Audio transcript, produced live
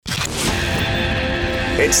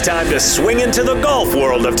It's time to swing into the golf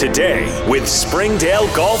world of today with Springdale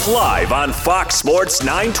Golf Live on Fox Sports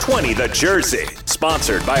 920 The Jersey.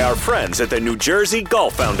 Sponsored by our friends at the New Jersey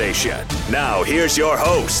Golf Foundation. Now here's your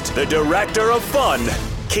host, the Director of Fun,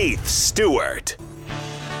 Keith Stewart.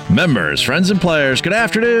 Members, friends, and players, good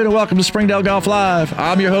afternoon and welcome to Springdale Golf Live.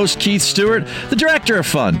 I'm your host, Keith Stewart, the Director of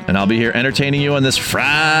Fun, and I'll be here entertaining you on this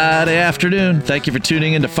Friday afternoon. Thank you for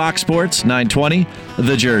tuning in to Fox Sports 920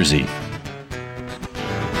 The Jersey.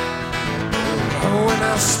 When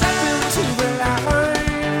I step into the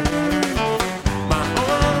light, my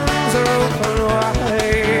arms are open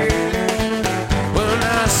wide. When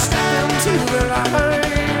I step into the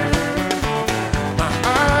light, my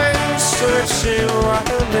eyes searching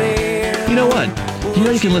wildly. You know what?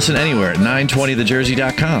 You can listen anywhere at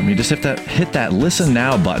 920thejersey.com. You just have to hit that Listen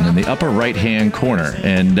Now button in the upper right-hand corner.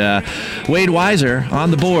 And Wade Weiser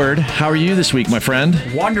on the board. How are you this week, my friend?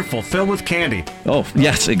 Wonderful, filled with candy. Oh,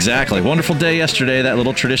 yes, exactly. Wonderful day yesterday, that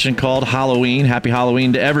little tradition called Halloween. Happy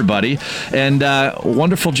Halloween to everybody. And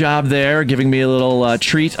wonderful job there, giving me a little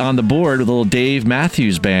treat on the board with a little Dave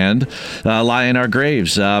Matthews Band, Lie in Our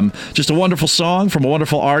Graves. Just a wonderful song from a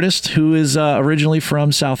wonderful artist who is originally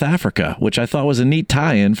from South Africa, which I thought was a neat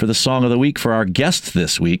tie-in for the song of the week for our guest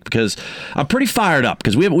this week, because I'm pretty fired up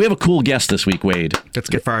because we have a cool guest this week, Wade. Let's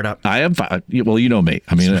get fired up. I am well, you know me.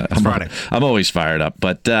 I mean, I'm always fired up.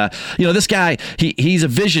 But this guy, he's a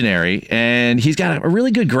visionary, and he's got a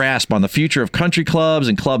really good grasp on the future of country clubs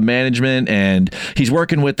and club management, and he's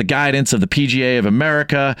working with the guidance of the PGA of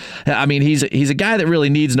America. I mean, he's a guy that really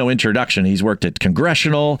needs no introduction. He's worked at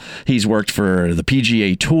Congressional. He's worked for the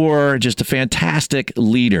PGA Tour. Just a fantastic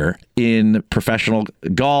leader in professional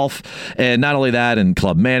golf, and not only that, in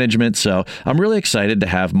club management. So I'm really excited to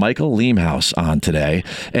have Michael Leemhuis on today.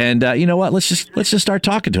 And you know what? Let's just start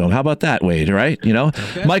talking to him. How about that, Wade? Right?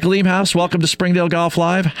 Okay. Michael Leemhuis, welcome to Springdale Golf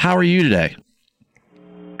Live. How are you today?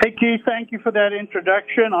 Hey, Keith, thank you for that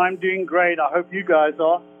introduction. I'm doing great. I hope you guys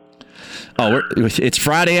are. Oh, it's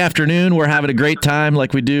Friday afternoon. We're having a great time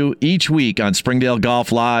like we do each week on Springdale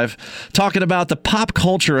Golf Live, talking about the pop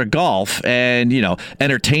culture of golf and,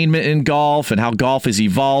 entertainment in golf and how golf is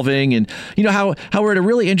evolving and, how we're at a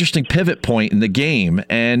really interesting pivot point in the game.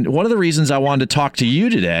 And one of the reasons I wanted to talk to you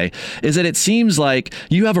today is that it seems like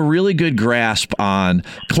you have a really good grasp on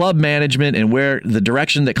club management and where the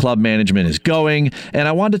direction that club management is going. And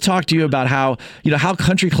I wanted to talk to you about how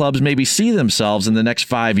country clubs maybe see themselves in the next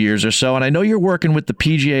 5 years or so. And I know you're working with the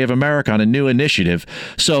PGA of America on a new initiative.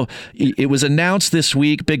 So it was announced this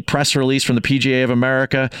week, big press release from the PGA of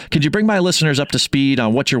America. Could you bring my listeners up to speed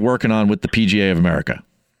on what you're working on with the PGA of America?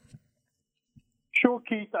 Sure,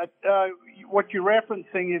 Keith. What you're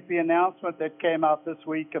referencing is the announcement that came out this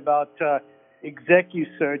week about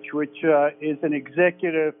ExecuSearch, which is an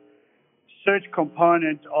executive search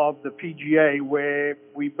component of the PGA, where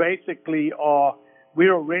we basically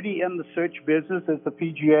we're already in the search business as the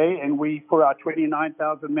PGA, and we, for our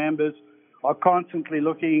 29,000 members, are constantly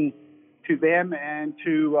looking to them and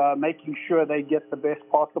to making sure they get the best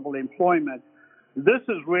possible employment. This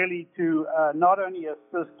is really to not only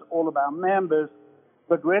assist all of our members,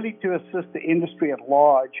 but really to assist the industry at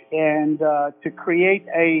large and to create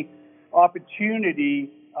a opportunity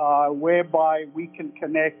whereby we can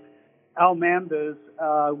connect our members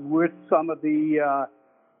with some of the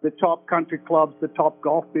top country clubs, the top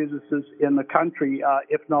golf businesses in the country,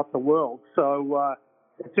 if not the world. So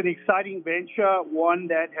it's an exciting venture, one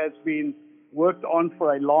that has been worked on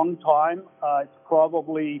for a long time. It's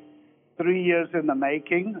probably 3 years in the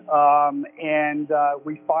making, and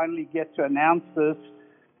we finally get to announce this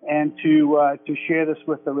and to share this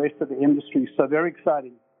with the rest of the industry. So very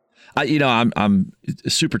exciting. I'm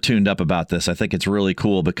super tuned up about this. I think it's really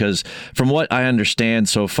cool because from what I understand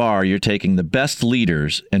so far, you're taking the best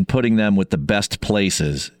leaders and putting them with the best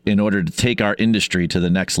places in order to take our industry to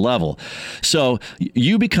the next level. So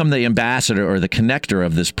you become the ambassador or the connector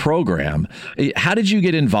of this program. How did you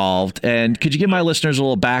get involved? And could you give my listeners a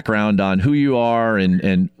little background on who you are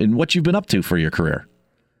and what you've been up to for your career?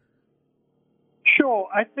 Sure.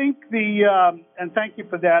 I think and thank you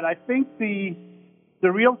for that. I think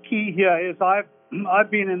the real key here is I've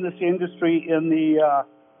been in this industry in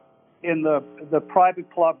the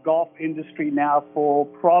private club golf industry now for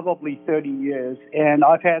probably 30 years, and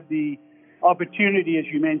I've had the opportunity, as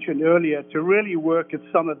you mentioned earlier, to really work at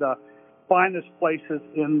some of the finest places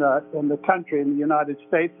in the country, in the United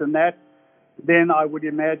States, and that then I would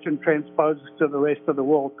imagine transposes to the rest of the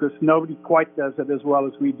world because nobody quite does it as well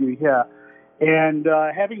as we do here. And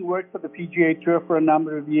having worked for the PGA Tour for a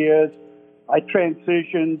number of years, I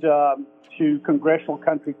transitioned to Congressional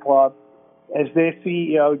Country Club as their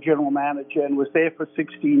CEO, general manager, and was there for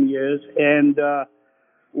 16 years. And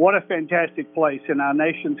what a fantastic place in our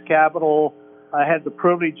nation's capital. I had the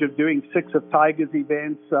privilege of doing 6 of Tiger's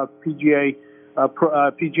events, PGA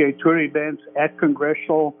Tour events at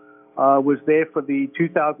Congressional. Was there for the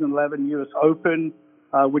 2011 U.S. Open,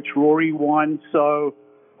 which Rory won. So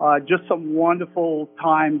just some wonderful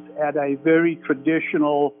times at a very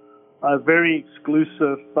traditional, very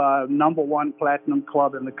exclusive #1 platinum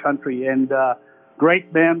club in the country. And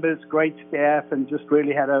great members, great staff, and just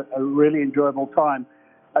really had a really enjoyable time.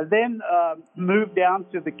 I then moved down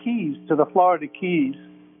to the Keys, to the Florida Keys,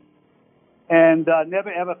 and never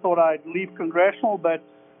ever thought I'd leave Congressional, but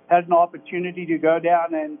had an opportunity to go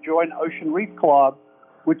down and join Ocean Reef Club,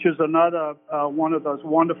 which is another one of those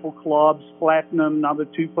wonderful clubs, platinum,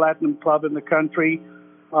 #2 platinum club in the country,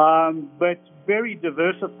 but very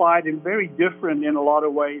diversified and very different in a lot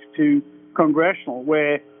of ways to Congressional,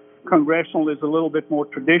 where Congressional is a little bit more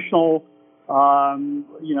traditional.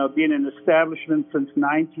 Been an establishment since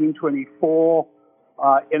 1924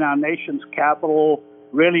 in our nation's capital,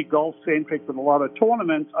 really golf-centric with a lot of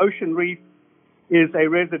tournaments. Ocean Reef is a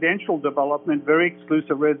residential development, very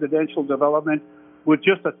exclusive residential development with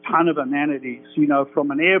just a ton of amenities,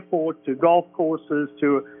 from an airport to golf courses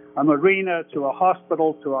to a marina to a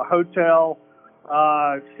hospital to a hotel,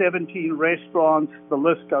 17 restaurants, the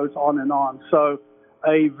list goes on and on. So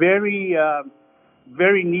a very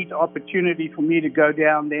neat opportunity for me to go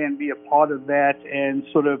down there and be a part of that and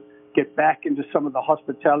sort of get back into some of the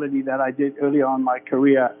hospitality that I did early on in my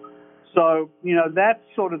career. So, that's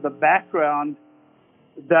sort of the background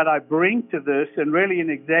that I bring to this. And really in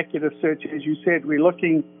executive search, as you said, we're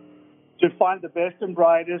looking to find the best and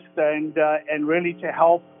brightest and really to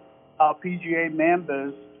help our PGA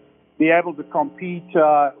members be able to compete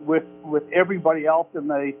with everybody else in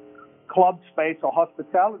the club space or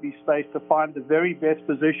hospitality space to find the very best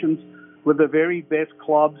positions with the very best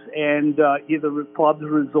clubs and either clubs,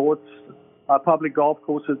 resorts, public golf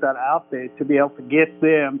courses that are out there, to be able to get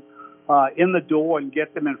them in the door and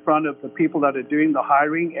get them in front of the people that are doing the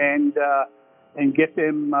hiring and get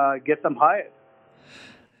them hired.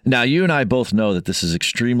 Now, you and I both know that this is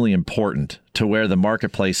extremely important to where the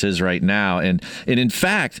marketplace is right now. And in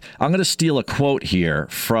fact, I'm going to steal a quote here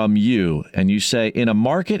from you. And you say, in a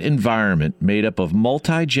market environment made up of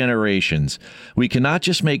multi-generations, we cannot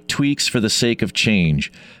just make tweaks for the sake of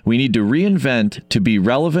change. We need to reinvent to be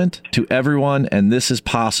relevant to everyone, and this is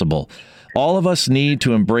possible. All of us need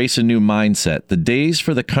to embrace a new mindset. The days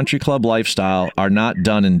for the country club lifestyle are not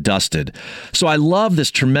done and dusted. So I love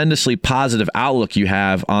this tremendously positive outlook you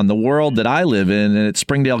have on the world that I live in and at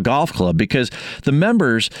Springdale Golf Club, because the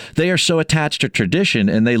members, they are so attached to tradition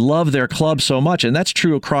and they love their club so much. And that's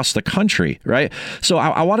true across the country, right? So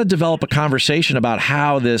I want to develop a conversation about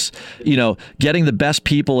how this, getting the best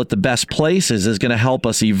people at the best places is going to help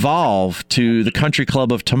us evolve to the country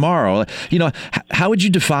club of tomorrow. How would you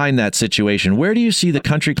define that situation? Where do you see the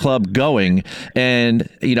country club going, and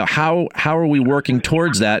how are we working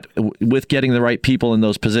towards that with getting the right people in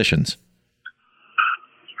those positions?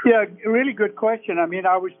 Yeah, really good question. I mean,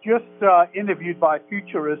 I was just interviewed by a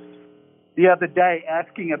futurist the other day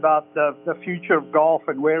asking about the future of golf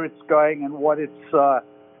and where it's going and what it's what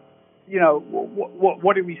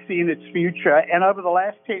do we see in its future. And over the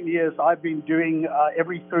last 10 years, I've been doing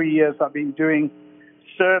every 3 years I've been doing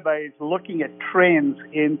surveys looking at trends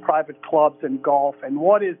in private clubs and golf, and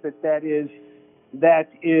what is it that is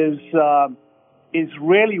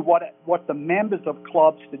really what the members of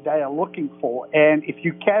clubs today are looking for. And if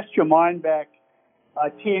you cast your mind back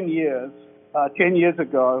 10 years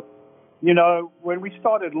ago, when we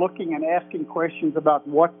started looking and asking questions about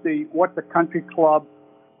what the country club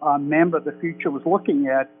member of the future was looking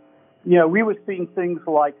at, we were seeing things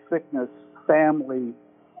like fitness, family,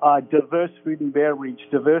 diverse food and beverage,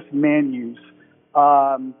 diverse menus,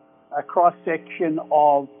 a cross-section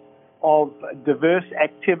of diverse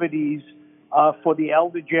activities for the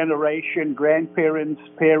elder generation, grandparents,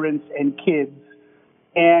 parents, and kids.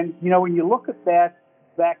 And, when you look at that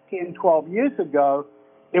back 10, 12 years ago,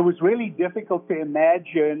 it was really difficult to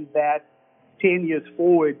imagine that 10 years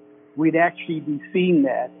forward, we'd actually be seeing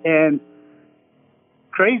that. And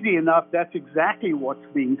crazy enough, that's exactly what's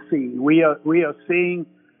being seen. We are seeing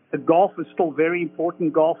the golf is still very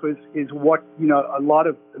important. Golf is what,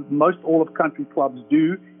 most all of country clubs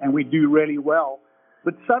do, and we do really well.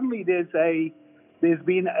 But suddenly there's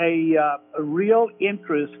been a real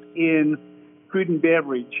interest in food and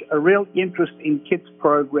beverage, a real interest in kids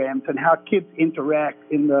programs and how kids interact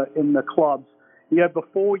in the clubs.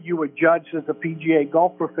 Before you were judged as a PGA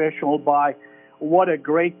golf professional by what a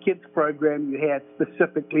great kids program you had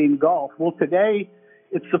specifically in golf. Well, today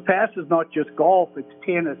it surpasses not just golf, it's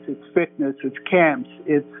tennis, it's fitness, it's camps,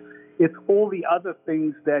 it's all the other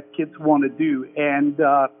things that kids want to do. And,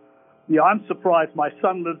 I'm surprised. My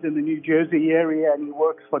son lives in the New Jersey area and he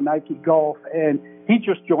works for Nike Golf, and he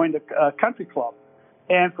just joined a country club.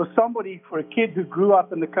 And for a kid who grew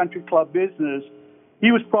up in the country club business,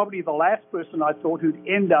 he was probably the last person I thought who'd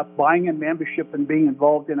end up buying a membership and being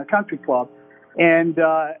involved in a country club. And,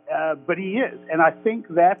 but he is. And I think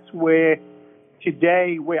that's where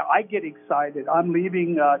I get excited. I'm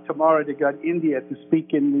leaving tomorrow to go to India to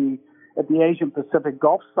speak at the Asian Pacific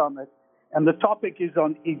Golf Summit. And the topic is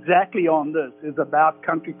exactly on this, is about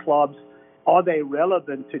country clubs. Are they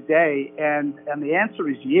relevant today? And the answer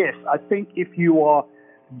is yes. I think if you are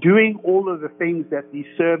doing all of the things that these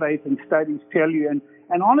surveys and studies tell you,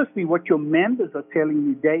 and honestly what your members are telling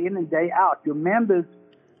you day in and day out, your members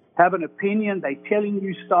have an opinion, they're telling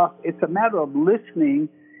you stuff. It's a matter of listening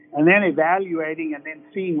and then evaluating and then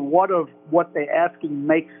seeing what of what they're asking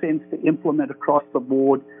makes sense to implement across the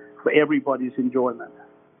board for everybody's enjoyment.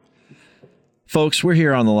 Folks, we're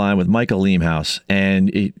here on the line with Michael Leemhuis, and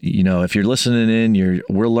if you're listening in,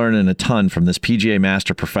 we're learning a ton from this PGA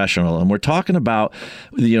Master Professional, and we're talking about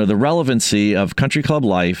the relevancy of country club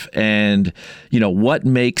life and what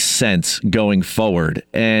makes sense going forward,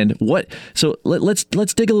 and So let's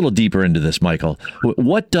dig a little deeper into this, Michael.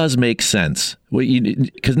 What does make sense?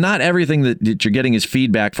 Because not everything that you're getting is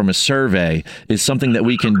feedback from a survey is something that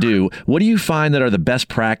we can do. What do you find that are the best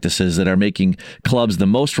practices that are making clubs the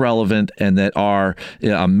most relevant and that are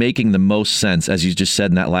making the most sense, as you just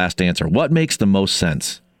said in that last answer? What makes the most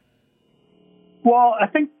sense? Well, I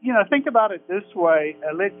think, think about it this way.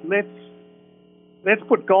 Let's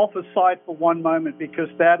put golf aside for one moment, because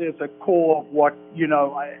that is a core of what,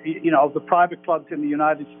 of the private clubs in the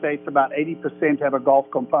United States, about 80% have a golf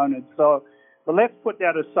component. But let's put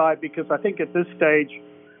that aside, because I think at this stage,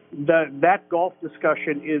 that golf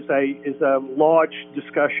discussion is a large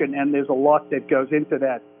discussion, and there's a lot that goes into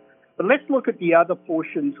that. But let's look at the other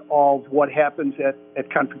portions of what happens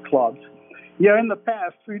at country clubs. In the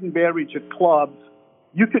past, food and beverage at clubs,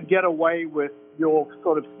 you could get away with your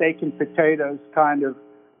sort of steak and potatoes kind of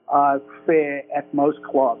fare at most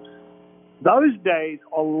clubs. Those days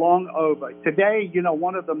are long over. Today,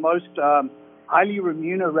 one of the most highly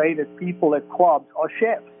remunerated people at clubs are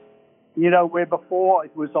chefs. Where before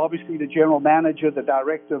it was obviously the general manager, the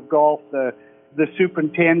director of golf, the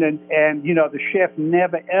superintendent, and the chef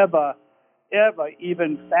never ever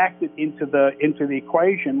even factored into the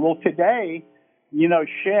equation. Well, today,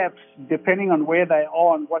 chefs, depending on where they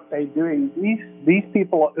are and what they're doing, these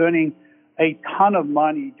people are earning a ton of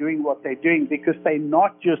money doing what they're doing, because they're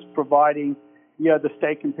not just providing the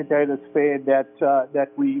steak and potatoes fare that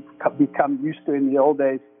we've become used to in the old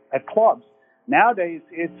days at clubs. Nowadays,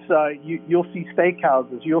 it's you'll see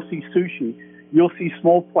steakhouses, you'll see sushi, you'll see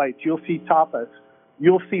small plates, you'll see tapas,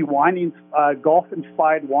 you'll see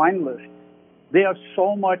golf-inspired wine lists. There's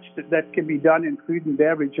so much that can be done in food and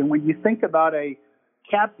beverage. And when you think about a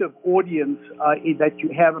captive audience that you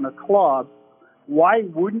have in a club, why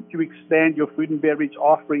wouldn't you expand your food and beverage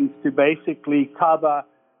offerings to basically cover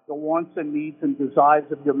the wants and needs and desires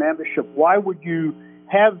of your membership? Why would you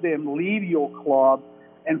have them leave your club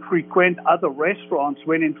and frequent other restaurants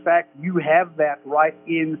when, in fact, you have that right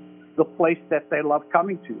in the place that they love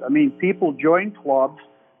coming to? I mean, people join clubs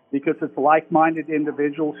because it's like-minded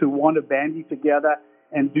individuals who want to bandy together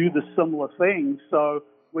and do the similar things. So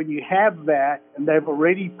when you have that, and they've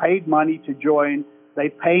already paid money to join, they're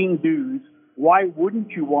paying dues, why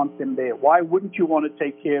wouldn't you want them there? Why wouldn't you want to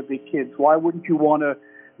take care of their kids? Why wouldn't you want to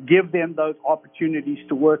give them those opportunities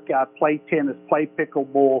to work out, play tennis, play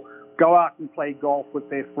pickleball, go out and play golf with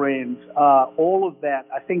their friends? All of that,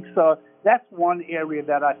 I think so. That's one area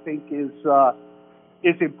that I think is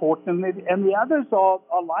important. And the others are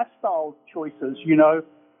lifestyle choices,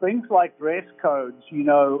 things like dress codes,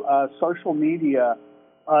 social media,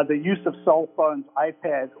 the use of cell phones,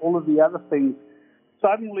 iPads, all of the other things.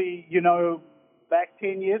 Suddenly, back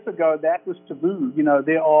 10 years ago, that was taboo.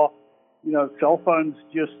 There are, cell phones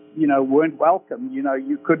just, weren't welcome.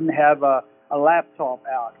 You couldn't have a laptop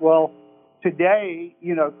out. Well, today,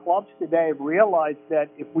 clubs today have realized that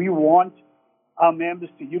if we want our members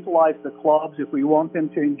to utilize the clubs, if we want them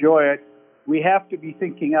to enjoy it, we have to be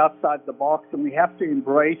thinking outside the box, and we have to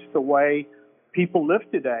embrace the way people live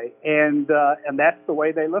today. And that's the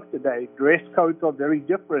way they live today. Dress codes are very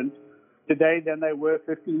different today than they were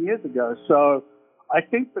 15 years ago. So I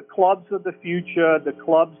think the clubs of the future, the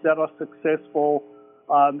clubs that are successful,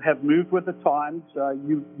 have moved with the times.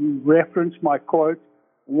 You referenced my quote.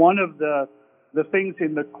 One of the the things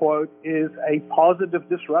in the quote is a positive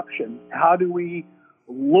disruption. How do we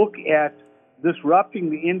look at disrupting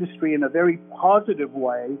the industry in a very positive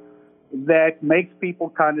way that makes people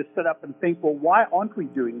kind of sit up and think, well, why aren't we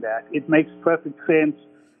doing that? It makes perfect sense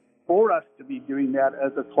for us to be doing that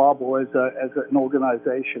as a club or as an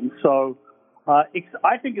organization. So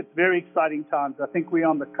I think it's very exciting times. I think we're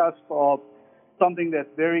on the cusp of something that's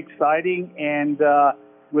very exciting, and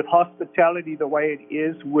with hospitality the way it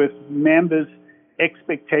is, with members'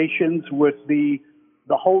 expectations, with the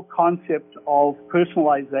whole concept of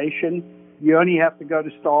personalization. You only have to go to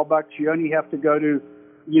Starbucks. You only have to go to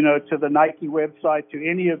the Nike website, to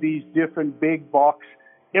any of these different big box.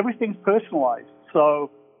 Everything's personalized.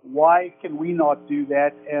 So why can we not do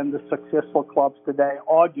that? And the successful clubs today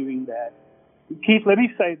are doing that. Keith, let me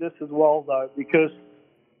say this as well, though, because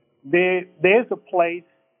there's a place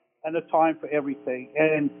and a time for everything.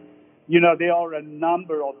 And, there are a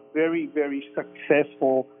number of very, very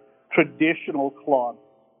successful traditional clubs.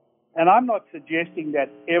 And I'm not suggesting that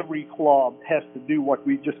every club has to do what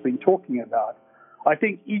we've just been talking about. I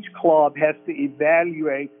think each club has to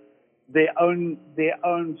evaluate their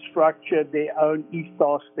own structure, their own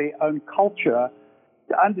ethos, their own culture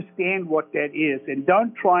to understand what that is. And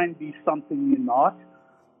don't try and be something you're not,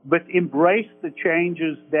 but embrace the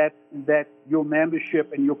changes that your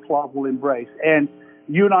membership and your club will embrace. And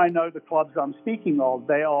you and I know the clubs I'm speaking of.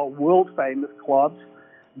 They are world famous clubs.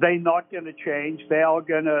 They're not going to change. They are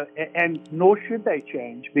going to, and nor should they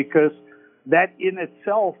change, because that in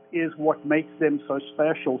itself is what makes them so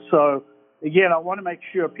special. So again, I want to make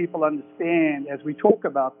sure people understand as we talk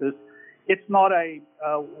about this, it's not a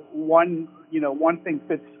one thing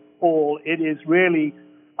fits all. It is really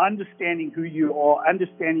understanding who you are,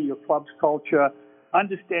 understanding your club's culture,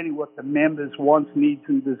 understanding what the members' wants, needs,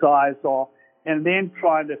 and desires are, and then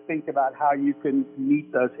trying to think about how you can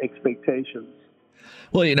meet those expectations.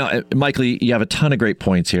 Well, Michael, you have a ton of great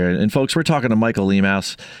points here. And folks, we're talking to Michael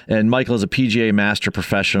Leemhuis, and Michael is a PGA Master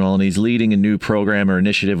Professional, and he's leading a new program or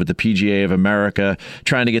initiative with the PGA of America,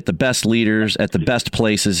 trying to get the best leaders at the best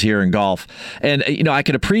places here in golf. And, I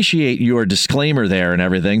can appreciate your disclaimer there and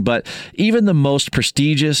everything, but even the most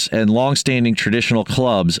prestigious and longstanding traditional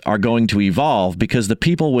clubs are going to evolve because the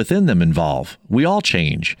people within them evolve. We all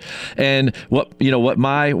change. And what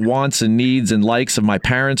my wants and needs and likes of my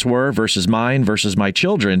parents were versus mine versus my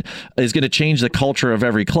children is going to change the culture of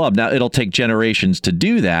every club. Now, it'll take generations to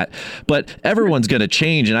do that, but everyone's going to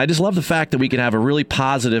change. And I just love the fact that we can have a really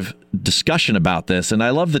positive discussion about this. And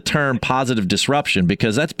I love the term positive disruption,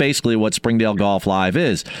 because that's basically what Springdale Golf Live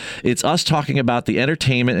is. It's us talking about the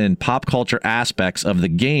entertainment and pop culture aspects of the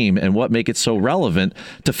game and what make it so relevant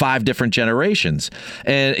to 5 different generations.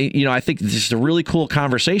 And, I think this is a really cool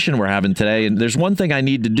conversation we're having today. And there's one thing I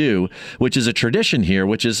need to do, which is a tradition here,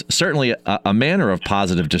 which is certainly a manner of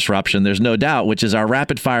positive disruption, there's no doubt, which is our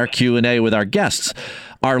rapid fire Q&A with our guests.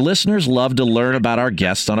 Our listeners love to learn about our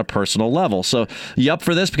guests on a personal level. So you up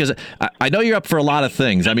for this? Because I know you're up for a lot of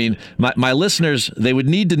things. I mean, my listeners, they would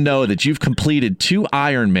need to know that you've completed 2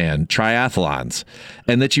 Ironman triathlons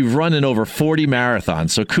and that you've run in over 40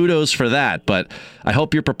 marathons. So kudos for that. But I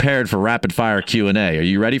hope you're prepared for rapid fire Q&A. Are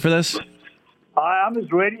you ready for this? I'm as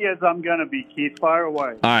ready as I'm going to be, Keith. Fire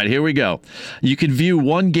away. All right, here we go. You can view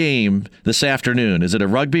one game this afternoon. Is it a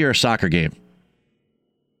rugby or a soccer game?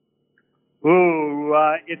 Ooh,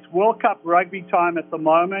 it's World Cup rugby time at the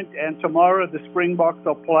moment, and tomorrow the Springboks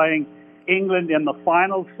are playing England in the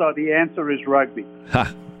finals, so the answer is rugby.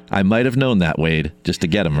 Ha! I might have known that, Wade, just to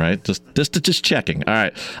get him, right? Just checking. All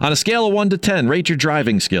right. On a scale of 1 to 10, rate your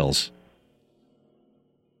driving skills.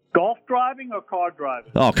 Golf driving or car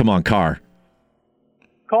driving? Oh, come on, car.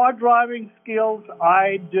 Car driving skills,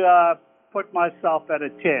 I'd put myself at a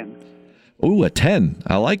 10. Ooh, a 10.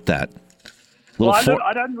 I like that. Well,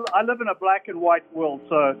 I live in a black and white world,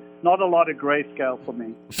 so not a lot of grayscale for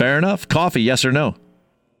me. Fair enough. Coffee, yes or no?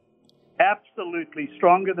 Absolutely.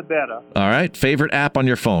 Stronger the better. All right. Favorite app on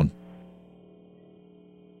your phone?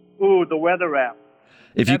 Ooh, the weather app.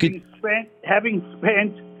 Having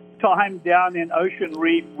spent time down in Ocean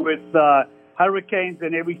Reef with hurricanes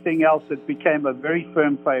and everything else, it became a very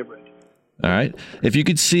firm favorite. All right. If you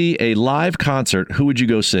could see a live concert, who would you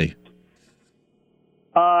go see?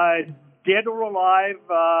 Dead or alive,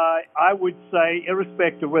 I would say,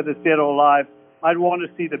 irrespective of whether it's dead or alive, I'd want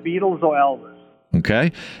to see the Beatles or Elvis.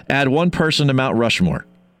 Okay. Add one person to Mount Rushmore.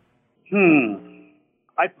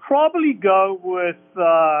 I'd probably go with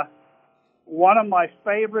one of my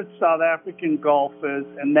favorite South African golfers,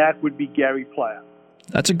 and that would be Gary Player.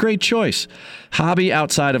 That's a great choice. Hobby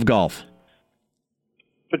outside of golf?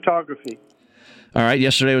 Photography. All right.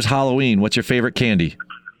 Yesterday was Halloween. What's your favorite candy?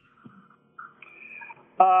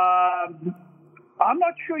 I'm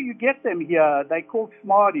not sure you get them here. They call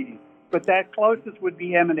Smarties, but that closest would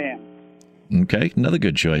be M&M. Okay, another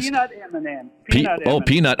good choice. Peanut M&M.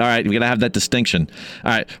 Peanut. All right, we got to have that distinction.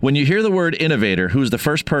 All right, when you hear the word innovator, who's the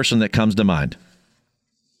first person that comes to mind?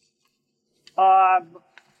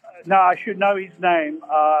 No, I should know his name.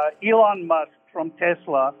 Elon Musk from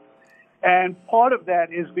Tesla. And part of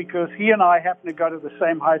that is because he and I happen to go to the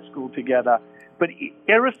same high school together. But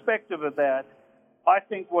irrespective of that, I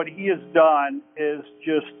think what he has done is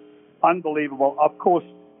just unbelievable. Of course,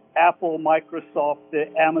 Apple, Microsoft,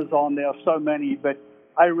 Amazon, there are so many, but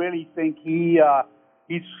I really think he's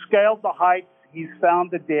scaled the heights, he's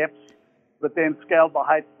found the depths, but then scaled the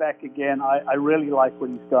heights back again. I really like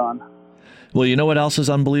what he's done. Well, you know what else is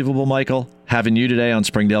unbelievable, Michael? Having you today on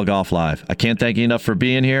Springdale Golf Live. I can't thank you enough for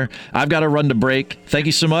being here. I've got to run to break. Thank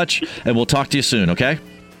you so much, and we'll talk to you soon, okay?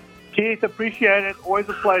 Keith, appreciate it. Always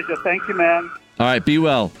a pleasure. Thank you, man. All right, be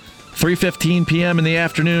well. 3:15 p.m. in the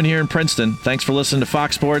afternoon here in Princeton. Thanks for listening to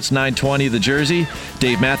Fox Sports 920 The Jersey.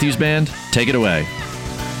 Dave Matthews Band, take it away.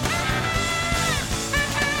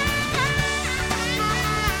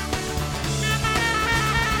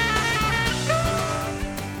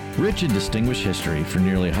 Rich in distinguished history for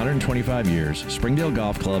nearly 125 years, Springdale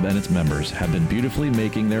Golf Club and its members have been beautifully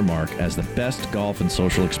making their mark as the best golf and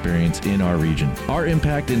social experience in our region. Our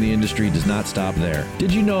impact in the industry does not stop there.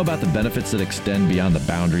 Did you know about the benefits that extend beyond the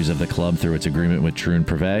boundaries of the club through its agreement with Troon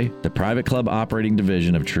Privé, the private club operating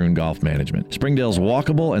division of Troon Golf Management? Springdale's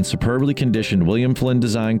walkable and superbly conditioned William Flynn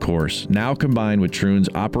design course, now combined with Troon's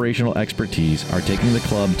operational expertise, are taking the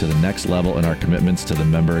club to the next level in our commitments to the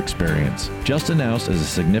member experience. Just announced as a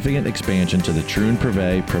significant expansion to the Troon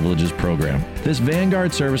Privé Privileges Program. This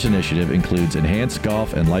Vanguard service initiative includes enhanced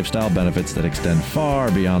golf and lifestyle benefits that extend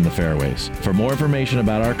far beyond the fairways. For more information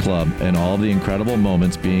about our club and all of the incredible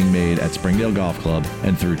moments being made at Springdale Golf Club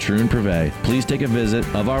and through Troon Privé, please take a visit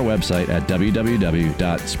of our website at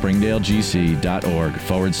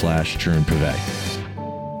www.springdalegc.org/Troon Privé.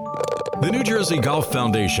 The New Jersey Golf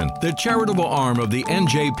Foundation, the charitable arm of the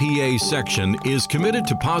NJPA section, is committed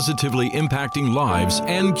to positively impacting lives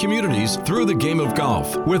and communities through the game of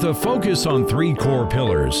golf. With a focus on 3 core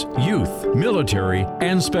pillars, youth, military,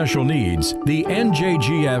 and special needs, the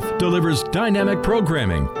NJGF delivers dynamic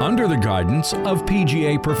programming under the guidance of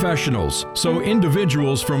PGA professionals, so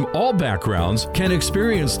individuals from all backgrounds can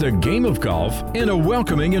experience the game of golf in a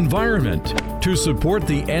welcoming environment. To support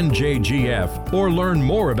the NJGF or learn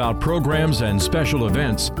more about programs and special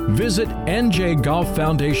events, visit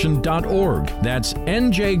njgolffoundation.org. That's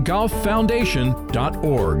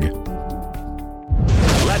njgolffoundation.org.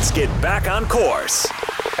 Let's get back on course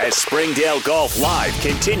as Springdale Golf Live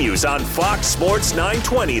continues on Fox Sports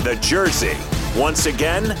 920 The Jersey. Once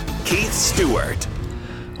again, Keith Stewart.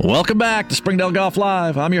 Welcome back to Springdale Golf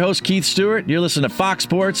Live. I'm your host, Keith Stewart. You're listening to Fox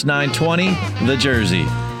Sports 920 The Jersey.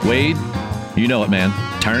 Wade, you know it, man.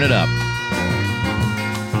 Turn it up.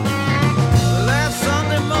 Last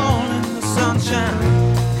Sunday morning, the sunshine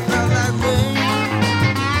felt like rain.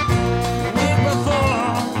 The week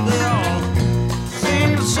before, they all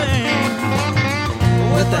seemed the same.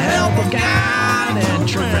 With the help of God and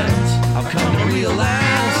true friends, I've come to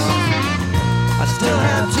realize I still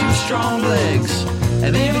have 2 strong legs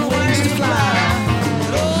and even wings to fly.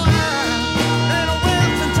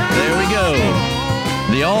 There we go.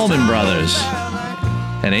 The Allman Brothers.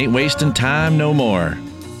 And ain't wasting time no more.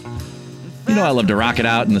 You know I love to rock it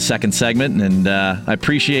out in the second segment, and I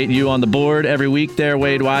appreciate you on the board every week there,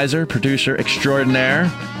 Wade Weiser, producer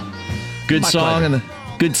extraordinaire. Good song and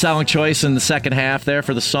good song choice in the second half there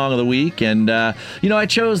for the song of the week. And, I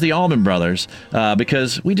chose the Allman Brothers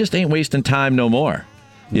because we just ain't wasting time no more.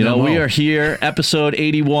 We are here, episode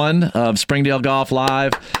 81 of Springdale Golf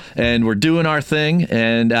Live, and we're doing our thing.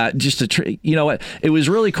 And it was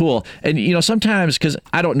really cool. And, sometimes, because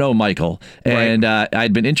I don't know Michael, and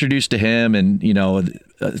I'd been introduced to him, and,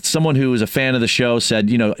 someone who was a fan of the show said,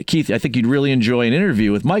 Keith, I think you'd really enjoy an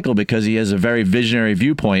interview with Michael because he has a very visionary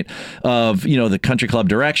viewpoint of, the country club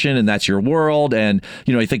direction, and that's your world. And,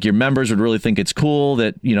 I think your members would really think it's cool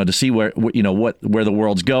that, to see where the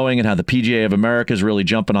world's going and how the PGA of America is really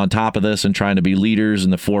jumping on top of this and trying to be leaders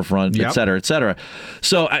in the forefront, et cetera, et cetera.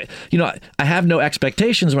 So, I have no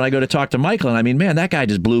expectations when I go to talk to Michael. And I mean, man, that guy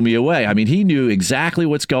just blew me away. I mean, he knew exactly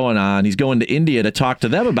what's going on. He's going to India to talk to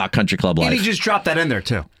them about country club life. And he just dropped that in there,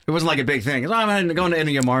 too. It wasn't like a big thing. I'm going to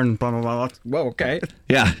India tomorrow and blah, blah, blah. Well, okay.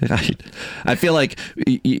 Yeah. I feel like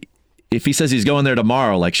if he says he's going there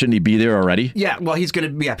tomorrow, shouldn't he be there already? Yeah, well,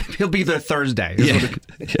 he'll be there Thursday. Yeah.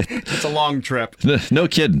 It's a long trip. No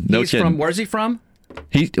kidding. Where's he from?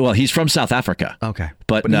 He's from South Africa. Okay.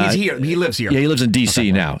 But he's here. He lives here. Yeah, he lives in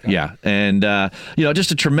D.C. now. Okay. Yeah. And,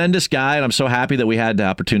 just a tremendous guy. And I'm so happy that we had the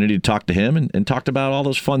opportunity to talk to him and talked about all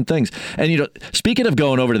those fun things. And, speaking of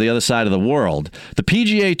going over to the other side of the world, the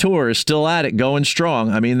PGA Tour is still at it, going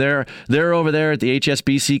strong. I mean, they're over there at the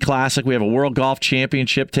HSBC Classic. We have a World Golf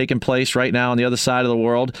Championship taking place right now on the other side of the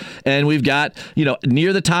world. And we've got,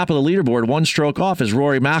 near the top of the leaderboard, one stroke off is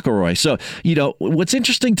Rory McIlroy. So, what's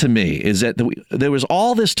interesting to me is that there was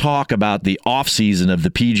all this talk about the offseason of the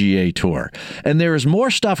PGA Tour. And there is more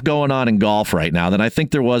stuff going on in golf right now than I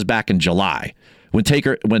think there was back in July. When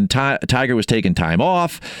Tiger was taking time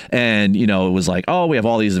off and, it was like, oh, we have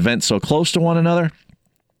all these events so close to one another.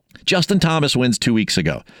 Justin Thomas wins 2 weeks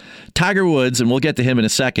ago. Tiger Woods, and we'll get to him in a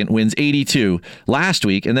second, wins 82 last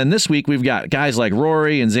week. And then this week we've got guys like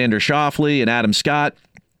Rory and Xander Schauffele and Adam Scott.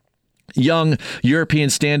 Young European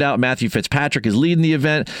standout Matthew Fitzpatrick is leading the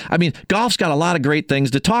event. I mean, golf's got a lot of great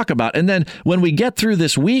things to talk about. And then when we get through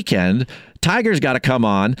this weekend, Tiger's got to come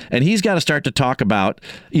on, and he's got to start to talk about,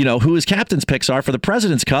 who his captain's picks are for the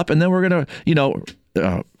President's Cup. And then we're going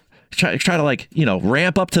to, try to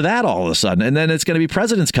ramp up to that all of a sudden. And then it's going to be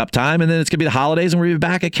President's Cup time, and then it's going to be the holidays, and we're going to be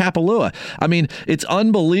back at Kapalua. I mean, it's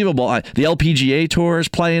unbelievable. The LPGA Tour is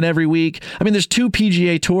playing every week. I mean, there's 2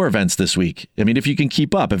 PGA Tour events this week. I mean, if you can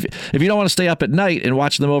keep up. If you don't want to stay up at night and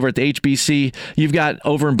watch them over at the HBC, you've got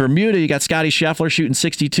over in Bermuda, you got Scotty Scheffler shooting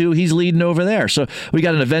 62. He's leading over there. So we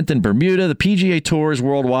got an event in Bermuda. The PGA Tour is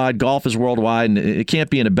worldwide. Golf is worldwide, and it can't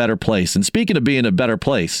be in a better place. And speaking of being in a better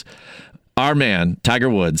place, our man, Tiger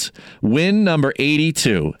Woods, win number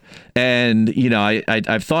 82. And,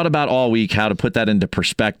 I've thought about all week how to put that into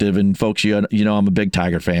perspective. And folks, I'm a big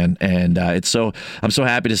Tiger fan. And I'm so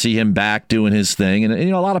happy to see him back doing his thing. And,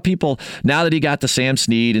 a lot of people, now that he got the Sam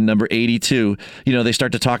Snead in number 82, they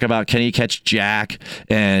start to talk about, can he catch Jack?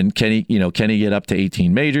 And can he get up to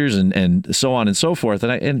 18 majors and so on and so forth.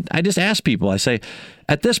 And I just ask people, I say,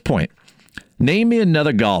 at this point, name me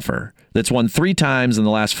another golfer that's won 3 times in the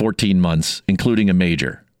last 14 months, including a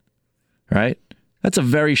major, right? That's a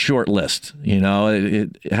very short list.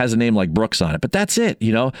 It has a name like Brooks on it, but that's it.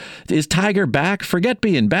 Is Tiger back? Forget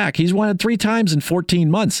being back. He's won it 3 times in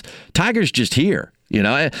 14 months. Tiger's just here. And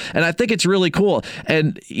I think it's really cool.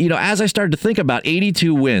 And, as I started to think about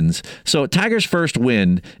 82 wins, so Tiger's first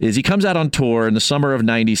win is he comes out on tour in the summer of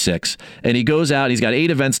 96, and he goes out, he's got 8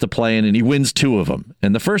 events to play in, and he wins 2 of them.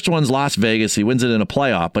 And the first one's Las Vegas. He wins it in a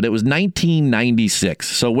playoff, but it was 1996.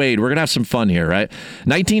 So, Wade, we're going to have some fun here, right?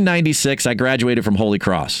 1996, I graduated from Holy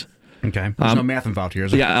Cross. Okay. There's no math involved here,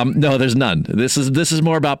 is there? Yeah, no, there's none. This is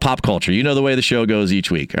more about pop culture. You know the way the show goes each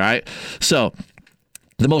week, all right? So,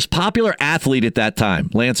 the most popular athlete at that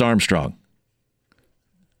time, Lance Armstrong.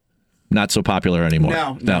 Not so popular anymore.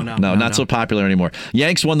 No, not so popular anymore.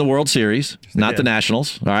 Yanks won the World Series, not the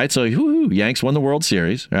Nationals. All right, so Yanks won the World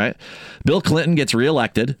Series. All right, Bill Clinton gets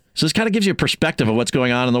reelected. So this kind of gives you a perspective of what's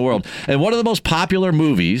going on in the world. And one of the most popular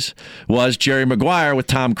movies was Jerry Maguire with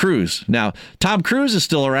Tom Cruise. Now, Tom Cruise is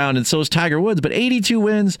still around, and so is Tiger Woods. But 82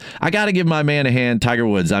 wins, I got to give my man a hand, Tiger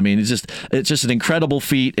Woods. I mean, it's just an incredible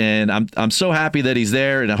feat, and I'm so happy that he's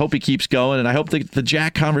there, and I hope he keeps going, and I hope the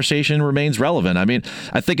Jack conversation remains relevant. I mean,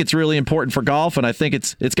 I think it's really important for golf, and I think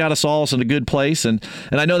it's got us all in a good place. And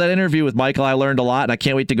I know that interview with Michael, I learned a lot, and I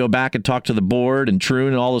can't wait to go back and talk to the board and Troon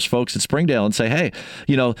and all those folks at Springdale and say, hey,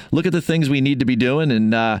 look at the things we need to be doing,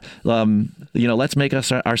 and let's make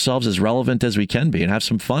ourselves as relevant as we can be and have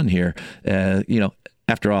some fun here.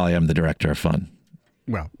 After all, I am the director of fun.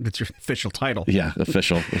 Well, it's your official title. Yeah,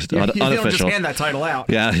 official. You unofficial. don't just hand that title out.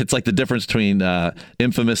 Yeah, it's like the difference between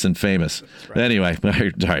infamous and famous. Right. Anyway, all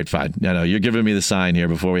right, fine. You're giving me the sign here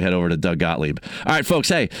before we head over to Doug Gottlieb. All right, folks,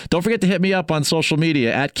 hey, don't forget to hit me up on social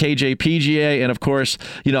media at KJPGA. And, of course,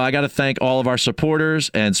 I got to thank all of our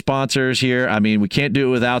supporters and sponsors here. I mean, we can't do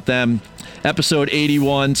it without them. Episode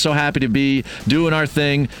 81, so happy to be doing our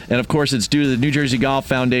thing. And, of course, it's due to the New Jersey Golf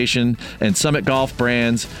Foundation and Summit Golf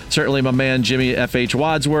Brands. Certainly my man Jimmy F.H.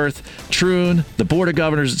 Wadsworth, Troon, the Board of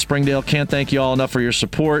Governors at Springdale. Can't thank you all enough for your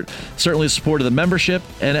support. Certainly the support of the membership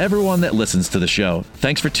and everyone that listens to the show.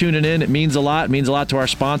 Thanks for tuning in. It means a lot. It means a lot to our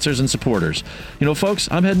sponsors and supporters. Folks,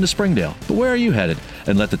 I'm heading to Springdale. But where are you headed?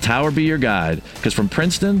 And let the tower be your guide. Because from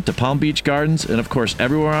Princeton to Palm Beach Gardens and, of course,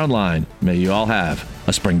 everywhere online, may you all have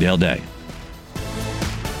a Springdale day.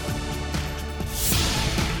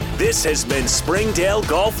 This has been Springdale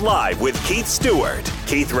Golf Live with Keith Stewart.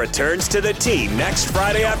 Keith returns to the team next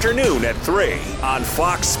Friday afternoon at 3 on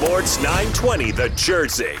Fox Sports 920 The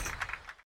Jersey.